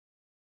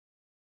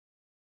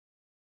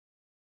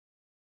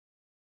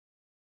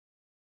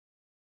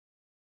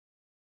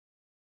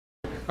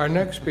Our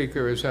next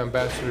speaker is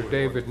Ambassador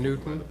David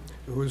Newton,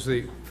 who was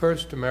the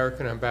first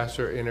American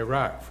ambassador in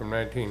Iraq from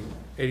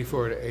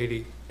 1984 to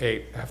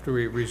 88, after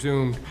we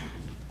resumed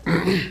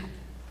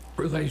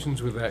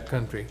relations with that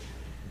country,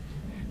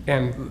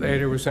 and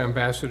later was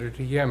ambassador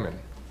to Yemen.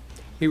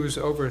 He was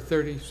over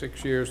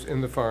 36 years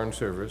in the Foreign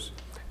Service,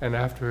 and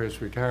after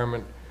his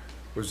retirement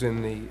was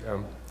in the,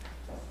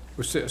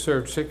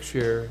 served 6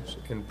 years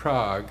in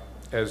Prague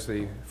as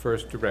the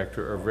first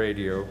director of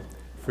Radio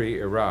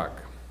Free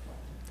Iraq.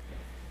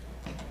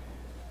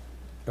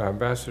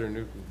 Ambassador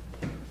Newton.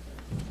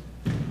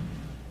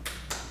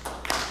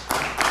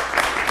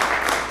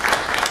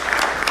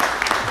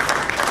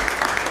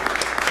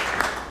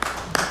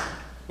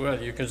 Well,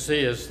 you can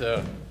see as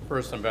the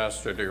first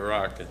ambassador to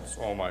Iraq, it's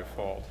all my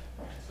fault.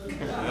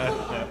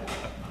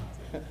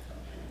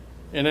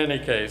 In any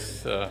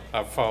case,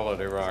 I've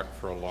followed Iraq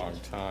for a long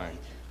time.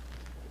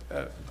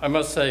 I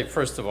must say,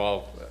 first of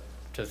all,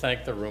 to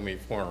thank the Rumi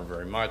Forum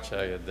very much.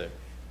 I had the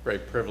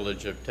great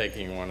privilege of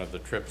taking one of the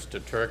trips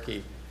to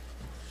Turkey.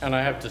 And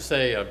I have to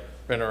say, I've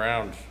been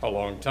around a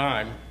long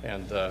time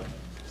and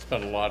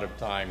spent a lot of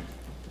time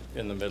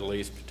in the Middle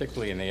East,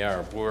 particularly in the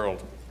Arab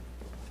world.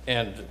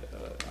 And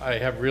I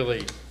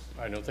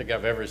don't think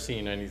I've ever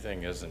seen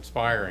anything as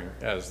inspiring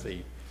as the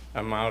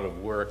amount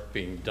of work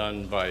being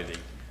done by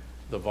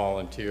the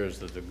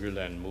volunteers of the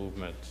Gulen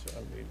Movement. I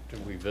mean,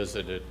 we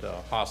visited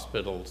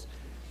hospitals,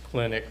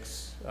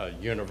 clinics,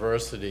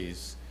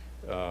 universities,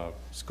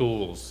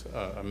 schools,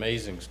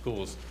 amazing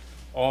schools.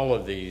 All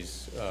of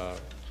these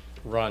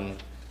run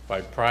by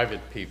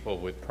private people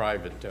with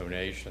private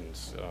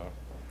donations.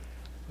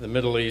 The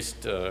Middle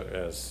East,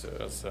 as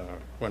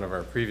one of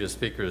our previous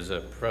speakers,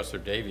 Professor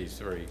Davies,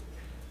 very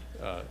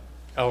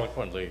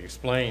eloquently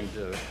explained,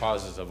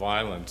 causes of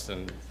violence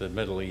in the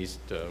Middle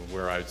East,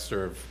 where I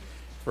served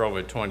for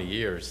over 20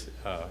 years,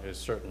 is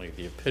certainly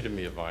the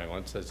epitome of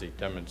violence, as he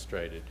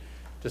demonstrated.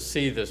 To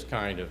see this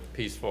kind of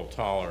peaceful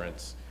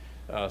tolerance,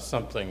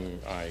 something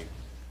I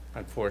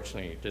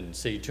unfortunately didn't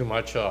see too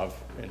much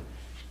of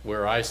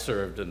where I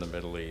served in the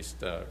Middle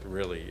East,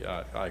 really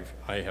I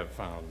have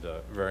found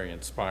very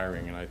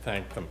inspiring, and I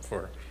thank them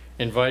for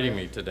inviting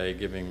me today,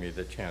 giving me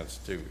the chance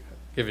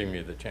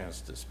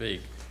to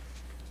speak.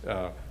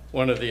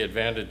 One of the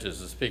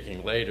advantages of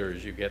speaking later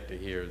is you get to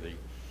hear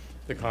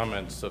the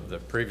comments of the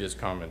previous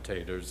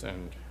commentators,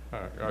 and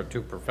our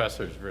two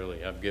professors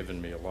really have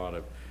given me a lot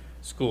of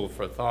school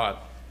for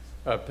thought,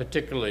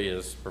 particularly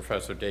as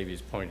Professor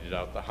Davies pointed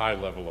out, the high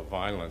level of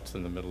violence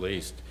in the Middle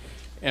East.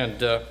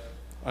 And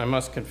I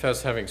must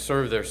confess, having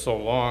served there so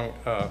long,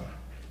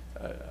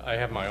 I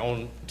have my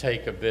own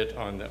take a bit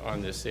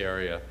on this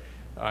area.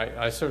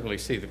 I certainly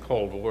see the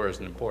Cold War as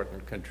an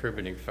important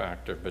contributing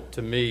factor, but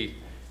to me,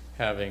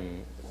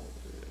 having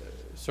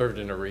served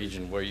in a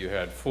region where you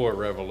had 4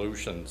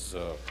 revolutions,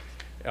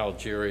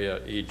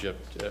 Algeria,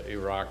 Egypt,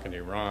 Iraq, and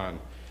Iran,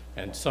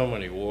 and so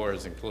many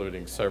wars,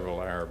 including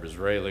several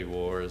Arab-Israeli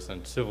wars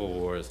and civil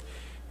wars,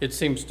 it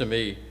seems to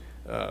me,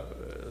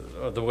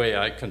 the way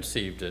I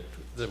conceived it,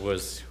 that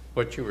was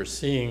what you were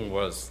seeing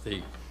was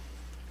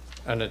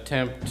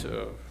attempts,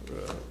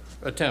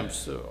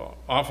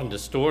 often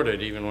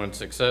distorted even when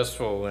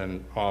successful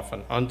and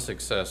often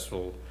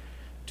unsuccessful,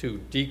 to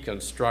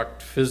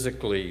deconstruct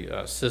physically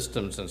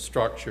systems and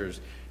structures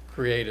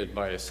created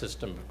by a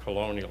system of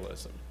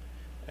colonialism.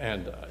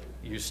 And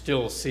you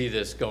still see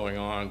this going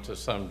on to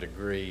some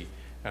degree,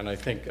 and I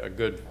think a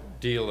good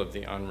deal of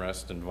the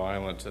unrest and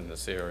violence in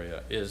this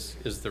area is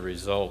the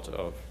result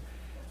of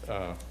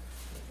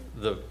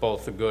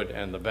both the good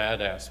and the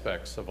bad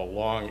aspects of a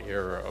long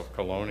era of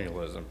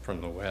colonialism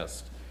from the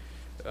West.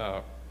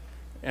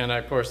 And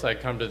of course, I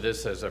come to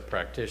this as a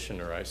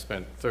practitioner. I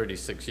spent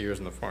 36 years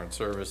in the Foreign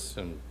Service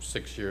and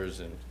 6 years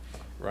in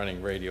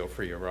running Radio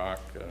Free Iraq,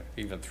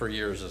 even 3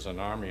 years as an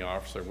Army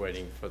officer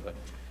waiting for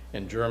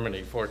in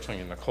Germany,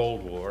 fortunately in the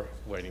Cold War,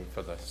 waiting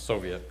for the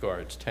Soviet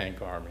Guards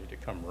tank army to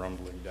come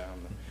rumbling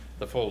down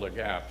the Fulda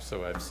Gap.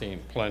 So I've seen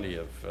plenty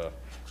of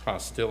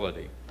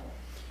hostility.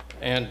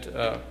 And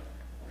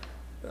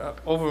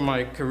over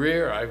my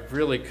career, I've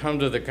really come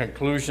to the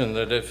conclusion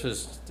that if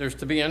there's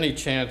to be any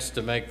chance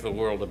to make the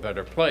world a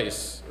better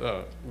place,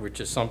 which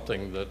is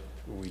something that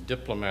we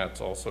diplomats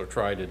also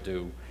try to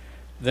do,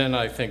 then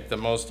I think the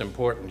most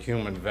important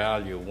human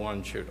value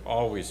one should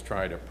always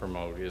try to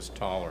promote is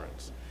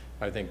tolerance.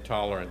 I think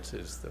tolerance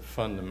is the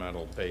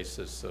fundamental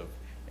basis of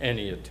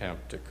any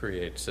attempt to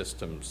create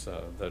systems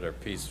that are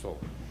peaceful.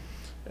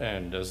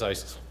 And as I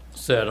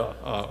said,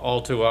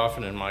 all too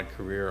often in my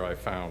career, I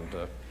found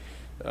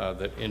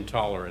that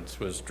intolerance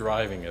was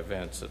driving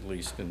events, at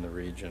least in the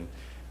region.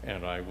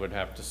 And I would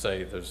have to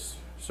say there's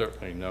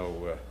certainly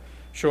no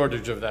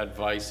shortage of that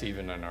vice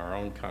even in our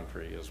own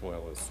country as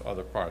well as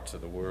other parts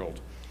of the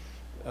world.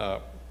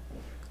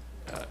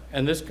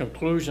 And this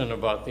conclusion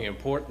about the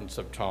importance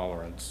of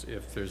tolerance,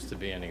 if there's to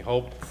be any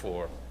hope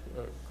for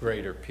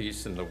greater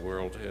peace in the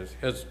world,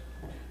 has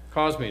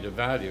caused me to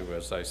value,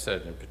 as I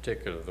said, in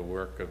particular, the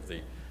work of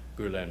the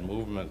Gulen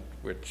Movement,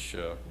 which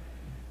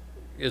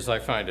is, I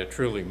find, a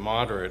truly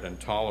moderate and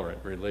tolerant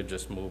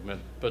religious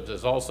movement, but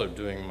is also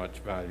doing much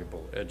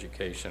valuable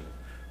education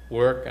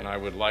work, and I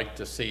would like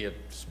to see it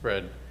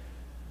spread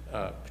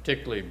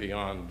particularly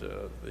beyond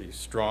the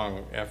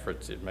strong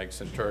efforts it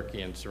makes in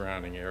Turkey and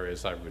surrounding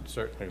areas. I would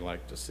certainly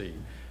like to see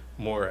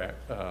more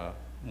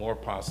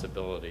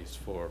possibilities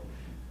for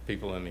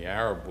people in the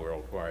Arab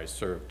world where I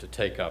serve to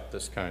take up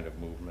this kind of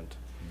movement.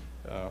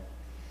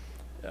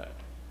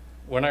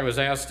 When I was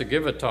asked to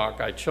give a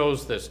talk, I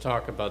chose this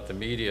talk about the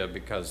media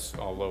because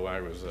although I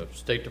was a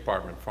State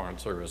Department Foreign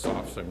Service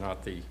officer,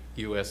 not the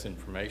U.S.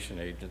 Information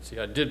Agency,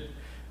 I did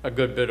a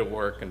good bit of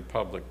work in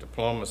public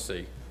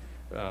diplomacy,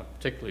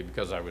 particularly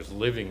because I was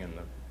living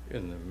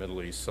in the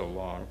Middle East so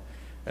long.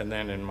 And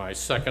then in my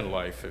second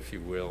life, if you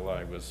will,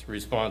 I was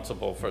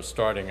responsible for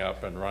starting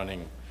up and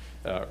running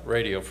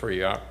Radio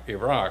Free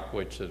Iraq,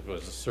 which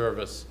was a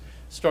service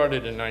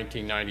started in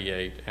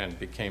 1998 and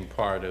became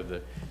part of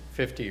the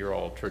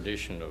 50-year-old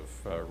tradition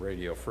of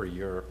Radio Free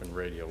Europe and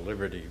Radio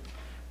Liberty,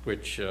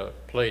 which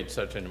played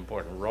such an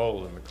important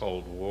role in the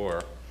Cold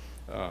War,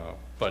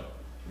 but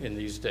in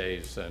these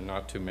days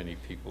not too many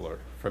people are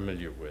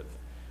familiar with.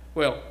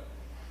 Well,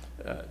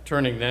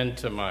 turning then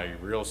to my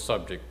real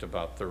subject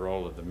about the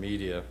role of the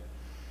media,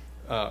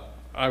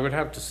 I would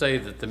have to say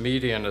that the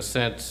media, in a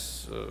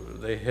sense,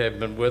 they have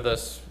been with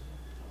us.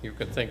 You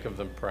can think of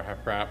them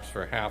perhaps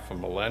for half a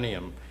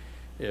millennium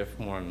if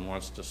one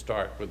wants to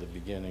start with the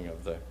beginning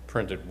of the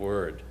printed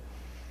word.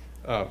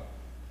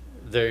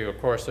 They, of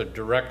course, are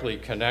directly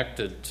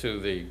connected to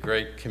the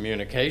great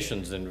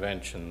communications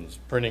inventions,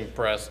 printing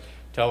press,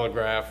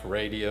 telegraph,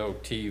 radio,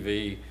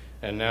 TV,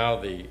 and now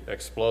the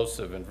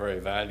explosive and very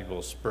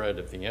valuable spread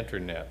of the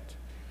internet.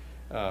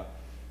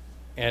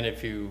 And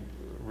if you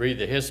read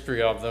the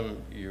history of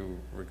them, you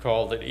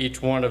recall that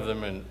each one of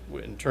them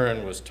in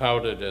turn was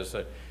touted as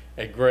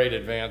a great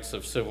advance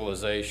of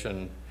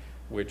civilization,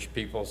 which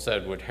people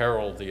said would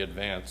herald the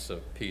advance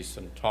of peace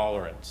and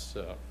tolerance.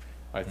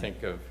 I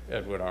think of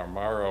Edward R.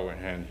 Murrow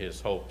and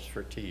his hopes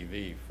for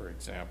TV, for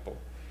example.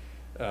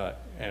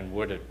 And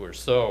would it were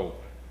so,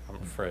 I'm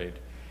afraid.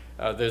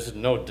 There's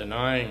no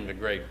denying the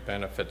great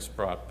benefits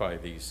brought by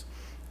these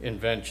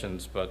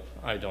inventions, but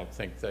I don't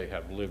think they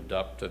have lived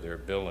up to their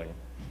billing.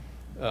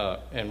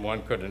 And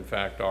one could, in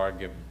fact,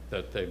 argue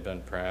that they've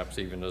been perhaps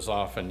even as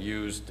often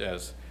used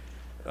as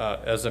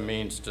a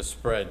means to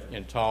spread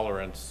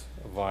intolerance,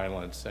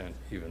 violence, and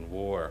even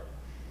war.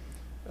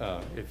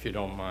 If you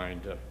don't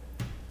mind,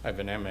 I have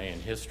an MA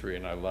in history,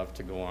 and I love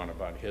to go on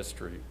about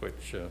history,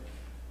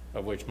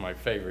 of which my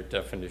favorite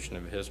definition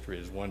of history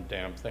is one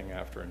damn thing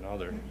after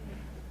another.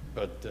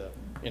 But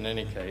in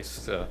any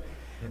case,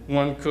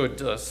 one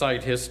could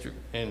cite history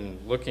in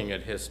looking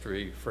at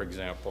history, for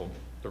example,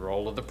 the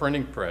role of the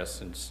printing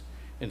press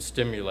in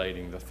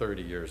stimulating the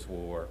 30 Years'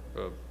 War,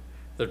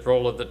 the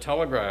role of the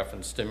telegraph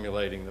in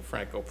stimulating the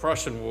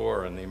Franco-Prussian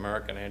War and the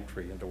American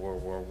entry into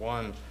World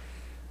War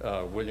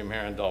I, William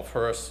Randolph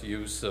Hearst's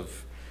use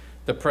of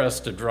the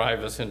press to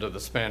drive us into the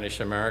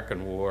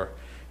Spanish-American War,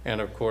 and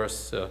of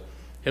course,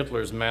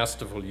 Hitler's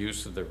masterful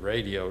use of the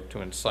radio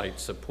to incite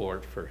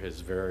support for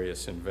his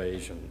various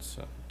invasions,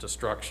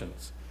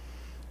 destructions.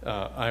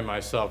 I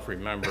myself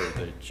remember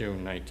the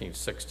June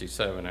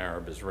 1967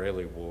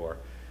 Arab-Israeli War,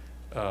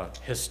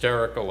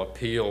 hysterical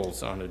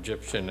appeals on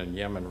Egyptian and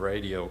Yemen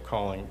radio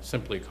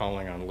simply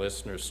calling on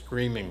listeners,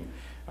 screaming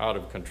out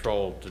of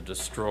control to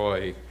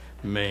destroy,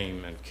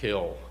 maim, and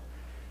kill.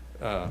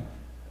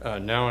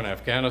 Now in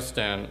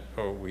Afghanistan,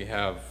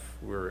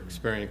 we're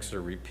experiencing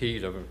a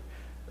repeat of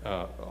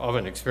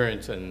an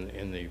experience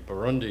in the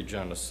Burundi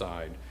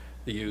genocide,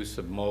 the use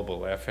of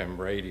mobile FM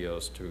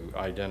radios to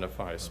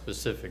identify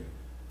specific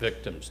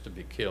victims to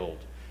be killed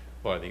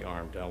by the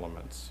armed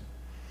elements.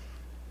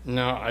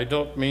 Now, I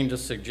don't mean to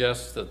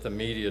suggest that the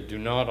media do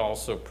not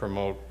also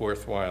promote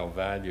worthwhile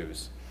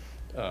values.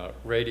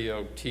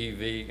 Radio,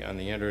 TV, and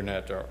the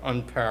internet are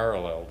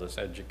unparalleled as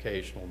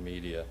educational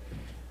media,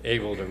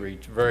 able to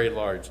reach very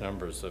large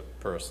numbers of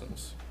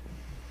persons.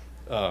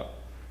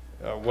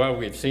 While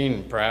we've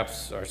seen,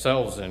 perhaps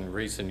ourselves in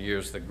recent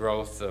years, the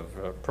growth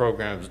of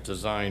programs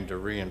designed to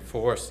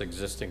reinforce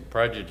existing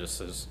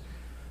prejudices,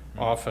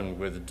 often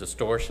with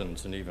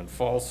distortions and even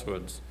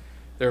falsehoods,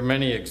 there are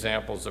many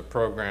examples of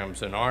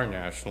programs in our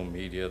national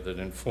media that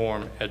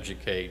inform,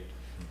 educate,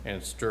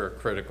 and stir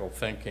critical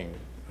thinking.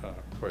 Of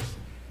course,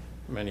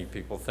 many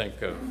people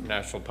think of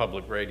National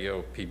Public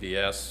Radio,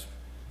 PBS.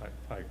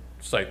 I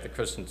cite the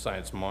Christian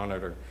Science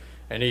Monitor,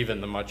 and even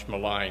the much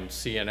maligned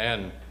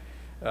CNN,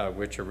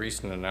 which a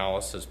recent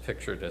analysis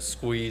pictured as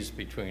squeezed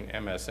between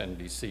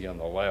MSNBC on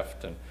the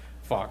left and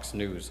Fox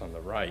News on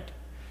the right.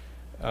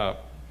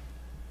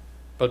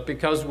 But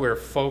because we're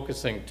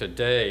focusing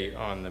today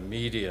on the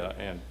media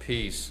and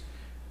peace,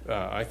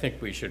 I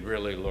think we should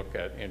really look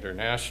at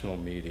international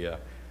media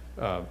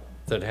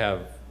that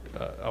have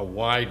a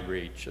wide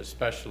reach,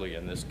 especially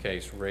in this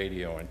case,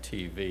 radio and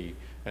TV,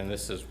 and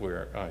this is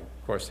where I,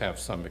 of course, have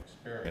some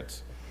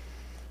experience.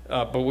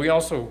 But we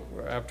also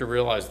have to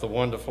realize the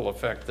wonderful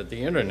effect that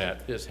the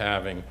internet is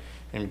having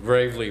in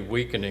gravely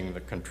weakening the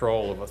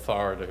control of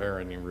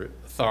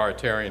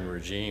authoritarian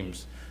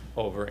regimes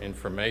over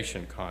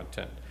information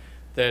content.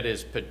 That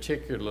is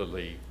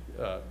particularly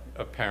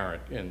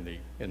apparent in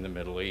the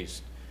Middle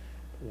East,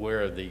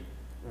 where the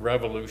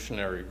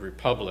revolutionary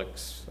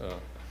republics,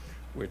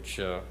 which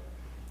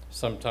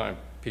sometimes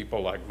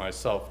people like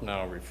myself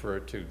now refer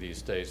to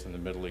these days in the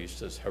Middle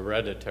East as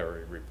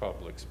hereditary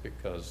republics,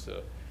 because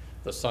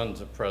the sons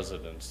of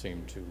presidents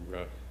seem to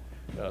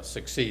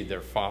succeed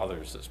their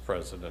fathers as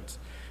presidents.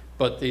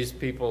 But these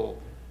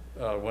people,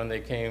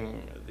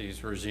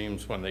 these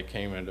regimes, when they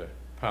came into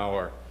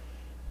power,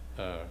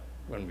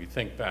 when we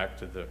think back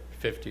to the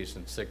 50s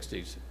and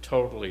 60s,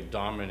 totally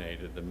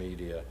dominated the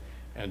media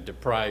and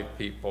deprived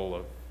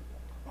people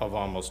of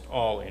almost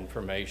all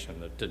information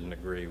that didn't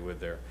agree with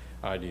their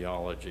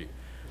ideology.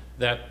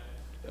 That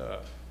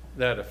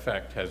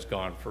effect has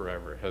gone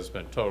forever, has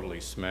been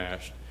totally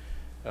smashed.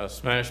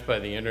 Smashed by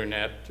the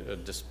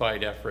internet,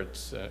 despite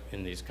efforts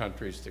in these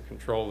countries to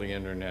control the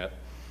internet.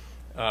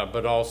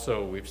 But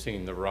also we've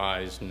seen the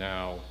rise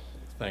now,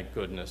 thank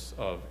goodness,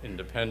 of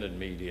independent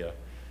media.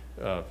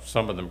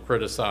 Some of them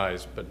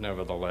criticized, but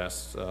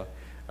nevertheless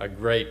a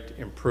great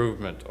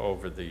improvement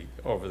over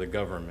the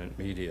government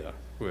media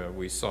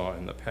we saw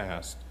in the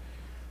past.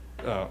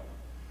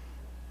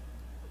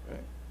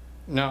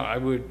 Now,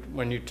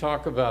 when you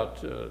talk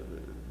about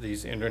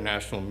these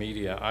international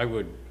media, I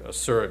would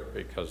assert,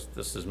 because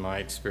this is my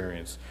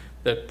experience,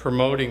 that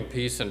promoting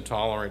peace and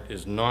tolerance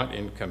is not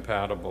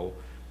incompatible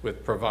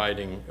with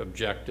providing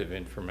objective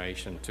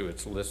information to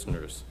its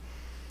listeners.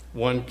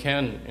 One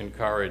can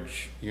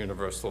encourage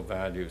universal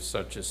values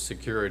such as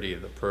security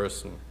of the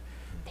person,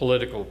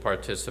 political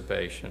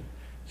participation,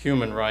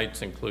 human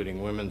rights,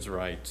 including women's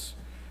rights,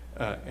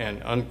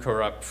 and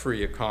uncorrupt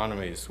free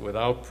economies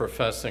without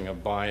professing a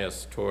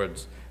bias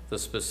towards the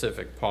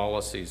specific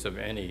policies of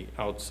any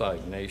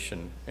outside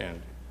nation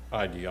and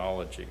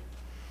ideology.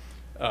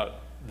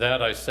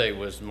 That, I say,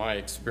 was my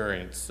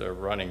experience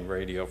running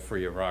Radio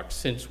Free Iraq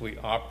since we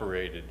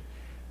operated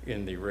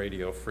in the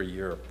Radio Free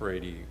Europe,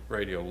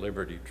 Radio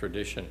Liberty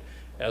tradition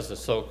as a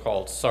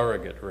so-called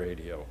surrogate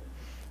radio.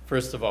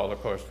 First of all,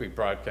 of course, we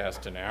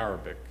broadcast in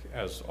Arabic,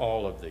 as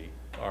all of the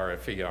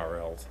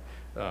RFE-RL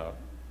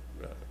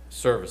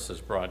services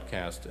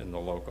broadcast in the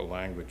local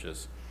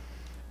languages.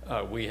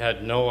 We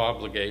had no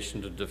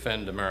obligation to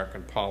defend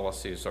American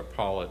policies or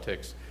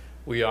politics.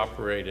 We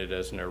operated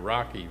as an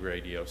Iraqi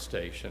radio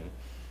station.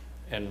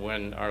 And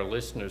when our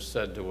listeners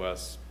said to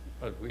us,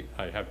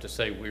 I have to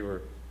say we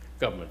were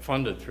government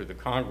funded through the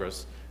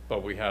Congress,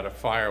 but we had a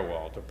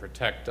firewall to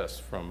protect us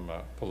from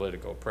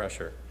political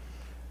pressure.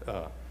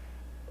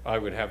 I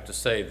would have to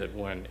say that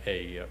when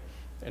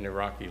an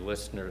Iraqi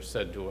listener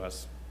said to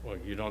us, well,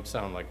 you don't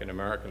sound like an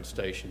American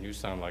station, you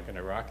sound like an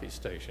Iraqi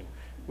station,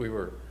 we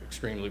were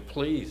extremely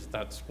pleased.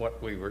 That's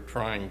what we were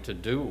trying to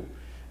do.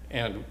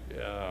 And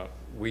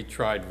we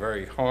tried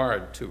very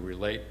hard to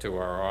relate to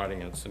our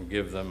audience and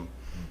give them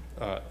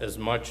as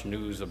much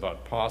news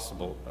about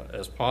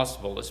as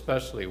possible,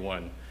 especially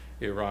when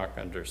Iraq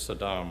under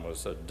Saddam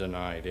was a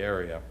denied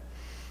area.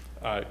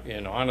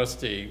 In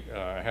honesty,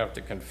 I have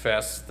to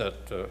confess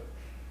that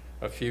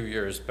a few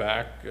years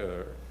back,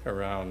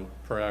 around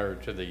prior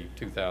to the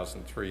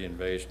 2003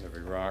 invasion of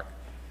Iraq,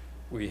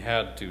 we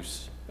had to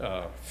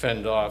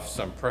fend off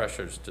some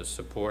pressures to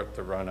support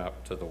the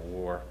run-up to the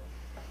war.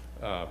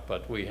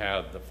 But we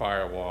had the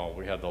firewall,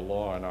 we had the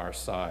law on our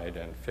side,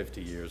 and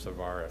 50 years of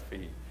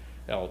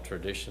RFE-L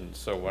tradition.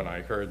 So when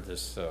I heard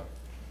this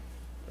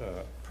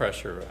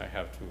pressure, I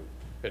have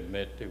to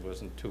admit it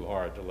wasn't too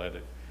hard to let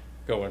it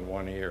go in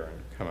one ear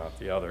and come out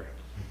the other.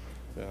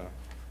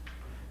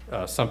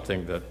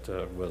 Something that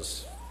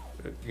was,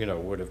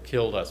 would have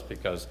killed us,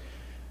 because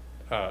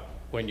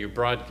when you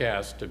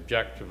broadcast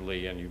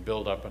objectively and you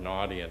build up an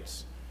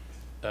audience,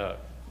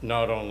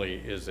 not only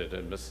is it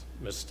a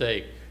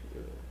mistake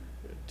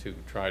to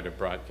try to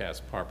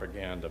broadcast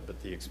propaganda,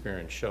 but the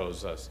experience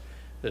shows us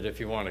that if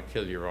you want to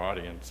kill your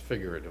audience,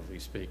 figuratively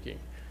speaking,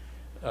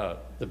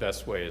 the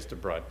best way is to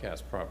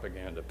broadcast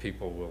propaganda.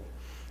 People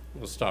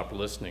will stop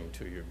listening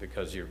to you,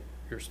 because you're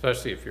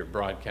especially if you're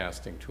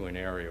broadcasting to an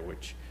area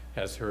which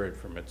has heard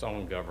from its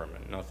own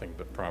government nothing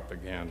but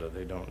propaganda.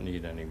 They don't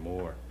need any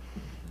more.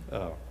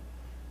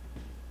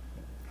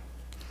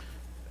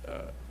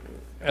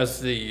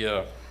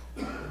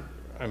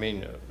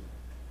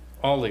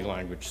 All the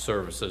language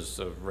services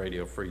of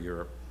Radio Free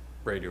Europe,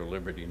 Radio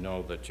Liberty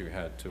know that you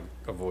had to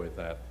avoid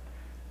that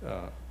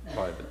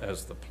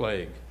as the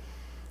plague.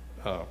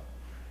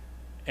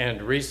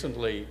 And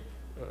recently,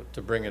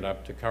 to bring it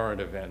up to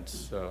current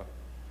events,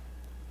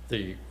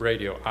 the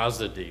Radio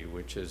Azadi,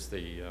 which is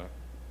the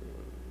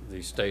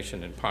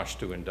station in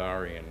Pashto and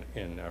Dari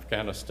in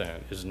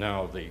Afghanistan, is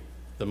now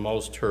the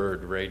most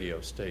heard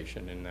radio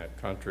station in that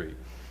country.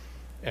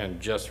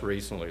 And just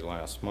recently,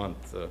 last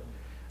month,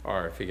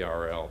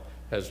 RFE-RL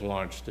has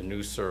launched a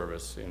new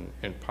service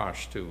in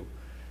Pashto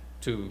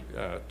to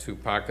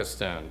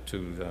Pakistan,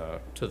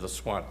 to the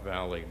Swat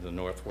Valley, the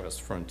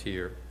Northwest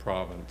Frontier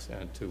Province,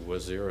 and to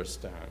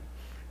Waziristan,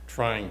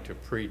 trying to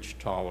preach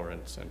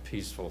tolerance and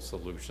peaceful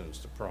solutions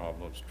to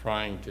problems,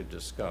 trying to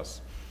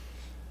discuss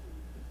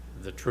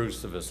the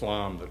truths of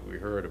Islam that we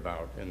heard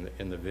about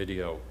in the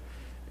video,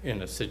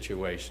 in a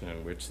situation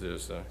in which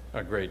there's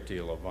a great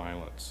deal of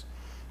violence.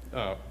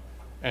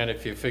 And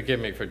if you forgive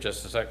me for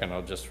just a second,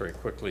 I'll just very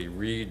quickly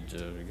read,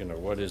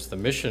 what is the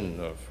mission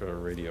of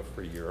Radio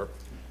Free Europe,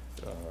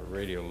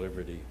 Radio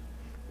Liberty.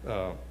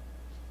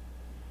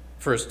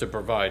 First, to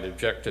provide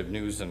objective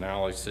news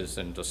analysis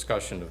and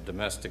discussion of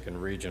domestic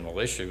and regional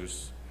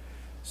issues.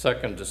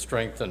 Second, to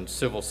strengthen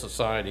civil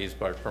societies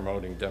by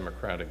promoting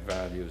democratic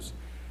values.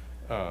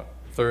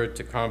 Third,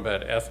 to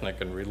combat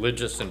ethnic and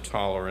religious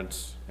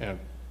intolerance and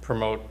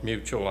promote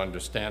mutual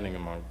understanding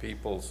among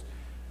peoples.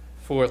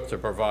 Fourth, to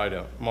provide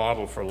a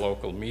model for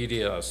local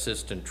media,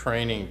 assist in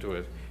training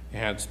to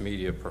enhance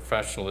media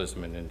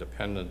professionalism and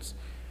independence.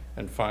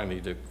 And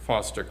finally, to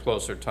foster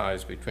closer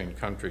ties between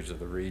countries of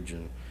the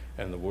region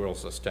and the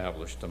world's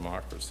established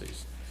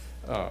democracies.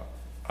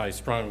 I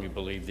strongly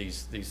believe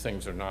these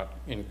things are not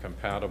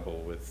incompatible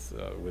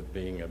with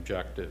being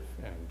objective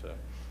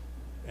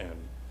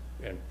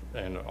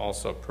and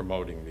also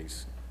promoting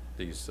these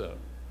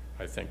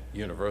I think,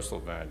 universal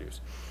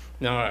values.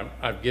 Now,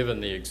 I've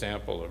given the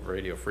example of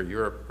Radio Free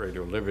Europe,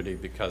 Radio Liberty,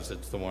 because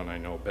it's the one I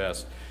know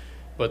best.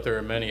 But there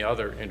are many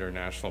other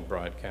international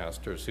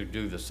broadcasters who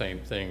do the same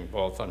thing,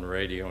 both on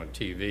radio and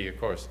TV. Of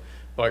course,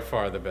 by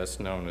far the best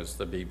known is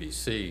the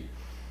BBC.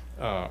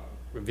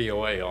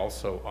 VOA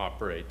also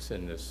operates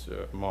in this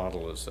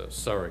model as a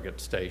surrogate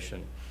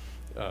station,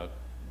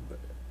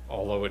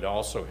 although it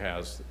also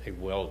has a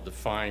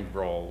well-defined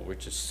role,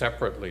 which is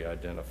separately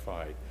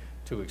identified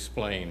to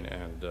explain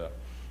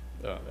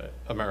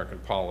American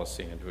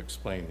policy and to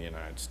explain the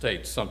United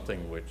States,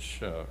 something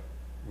which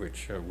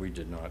we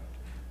did not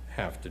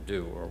have to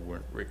do or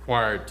weren't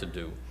required to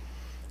do.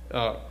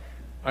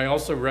 I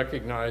also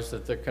recognize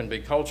that there can be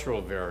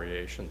cultural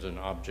variations in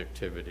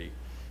objectivity.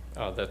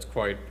 That's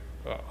quite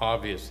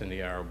obvious in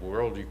the Arab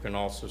world. You can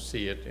also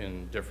see it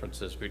in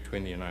differences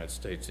between the United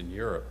States and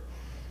Europe.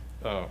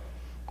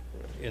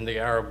 In the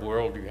Arab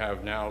world, you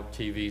have now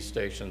TV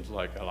stations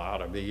like Al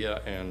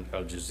Arabiya and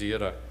Al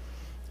Jazeera,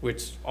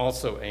 which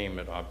also aim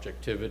at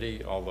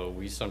objectivity, although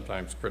we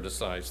sometimes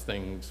criticize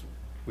things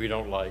we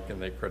don't like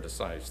and they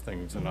criticize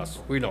things in us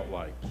we don't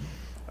like.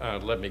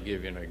 Let me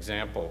give you an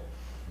example.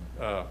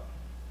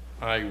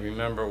 I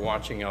remember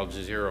watching Al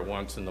Jazeera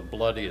once in the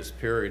bloodiest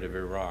period of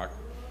Iraq,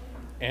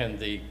 and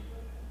the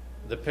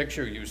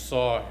picture you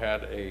saw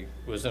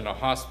was in a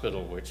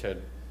hospital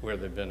where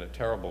there'd been a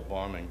terrible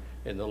bombing.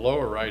 In the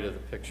lower right of the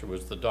picture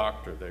was the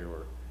doctor they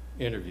were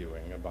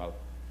interviewing about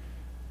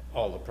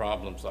all the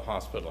problems the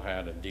hospital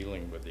had in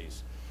dealing with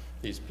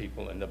these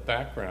people. In the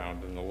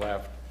background, in the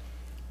left,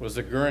 was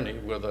a gurney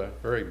with a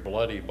very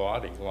bloody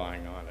body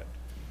lying on it.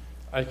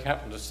 I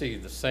happened to see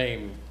the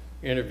same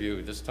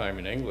interview, this time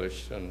in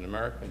English, on an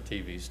American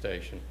TV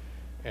station,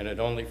 and it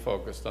only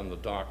focused on the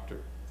doctor.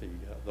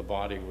 The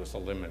body was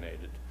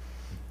eliminated.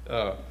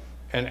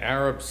 And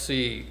Arabs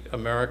see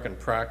American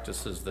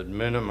practices that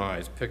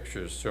minimize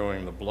pictures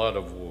showing the blood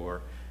of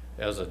war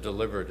as a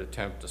deliberate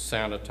attempt to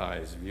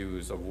sanitize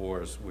views of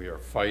wars we are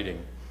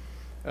fighting.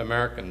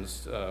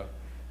 Americans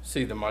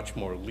see the much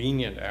more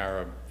lenient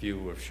Arab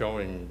view of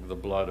showing the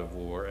blood of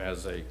war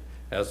as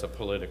a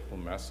political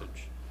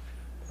message.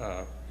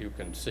 You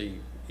can see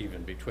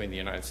even between the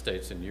United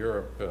States and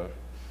Europe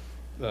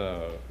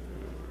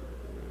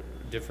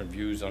different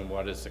views on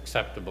what is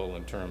acceptable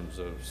in terms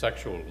of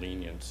sexual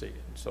leniency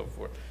and so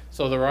forth.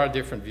 So there are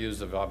different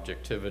views of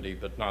objectivity,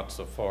 but not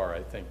so far,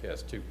 I think,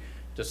 as to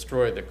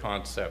destroy the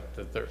concept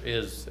that there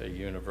is a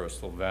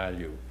universal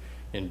value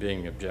in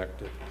being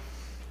objective.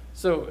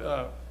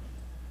 So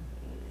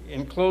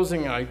in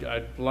closing,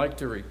 I'd like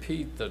to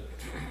repeat that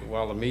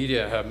while the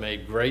media have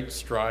made great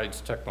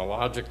strides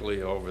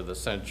technologically over the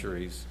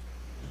centuries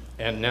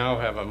and now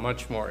have a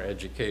much more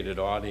educated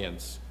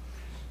audience,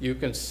 you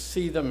can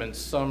see them in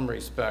some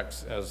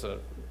respects as a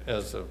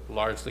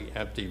largely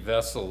empty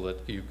vessel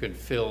that you can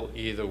fill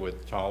either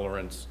with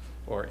tolerance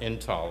or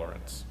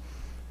intolerance,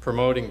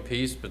 promoting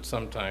peace, but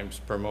sometimes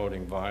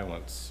promoting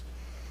violence.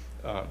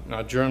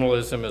 Now,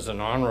 journalism is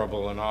an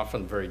honorable and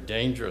often very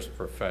dangerous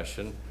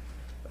profession,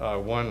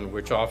 one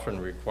which often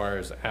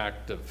requires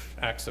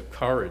acts of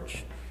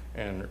courage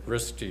and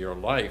risk to your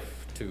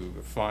life to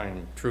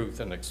find truth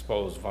and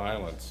expose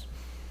violence.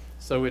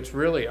 So it's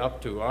really up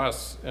to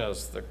us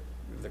as the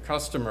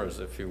customers,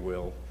 if you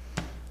will,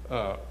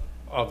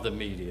 of the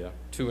media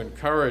to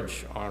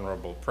encourage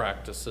honorable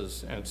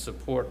practices and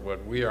support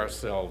what we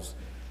ourselves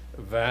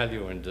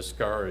value and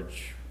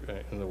discourage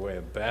in the way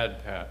of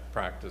bad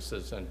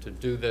practices, and to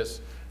do this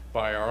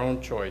by our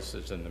own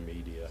choices in the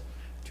media,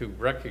 to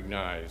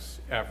recognize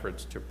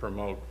efforts to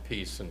promote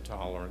peace and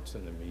tolerance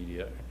in the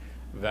media,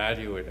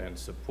 value it and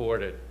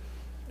support it,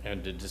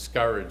 and to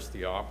discourage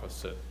the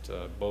opposite,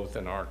 both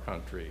in our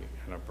country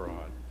and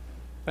abroad.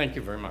 Thank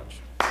you very much.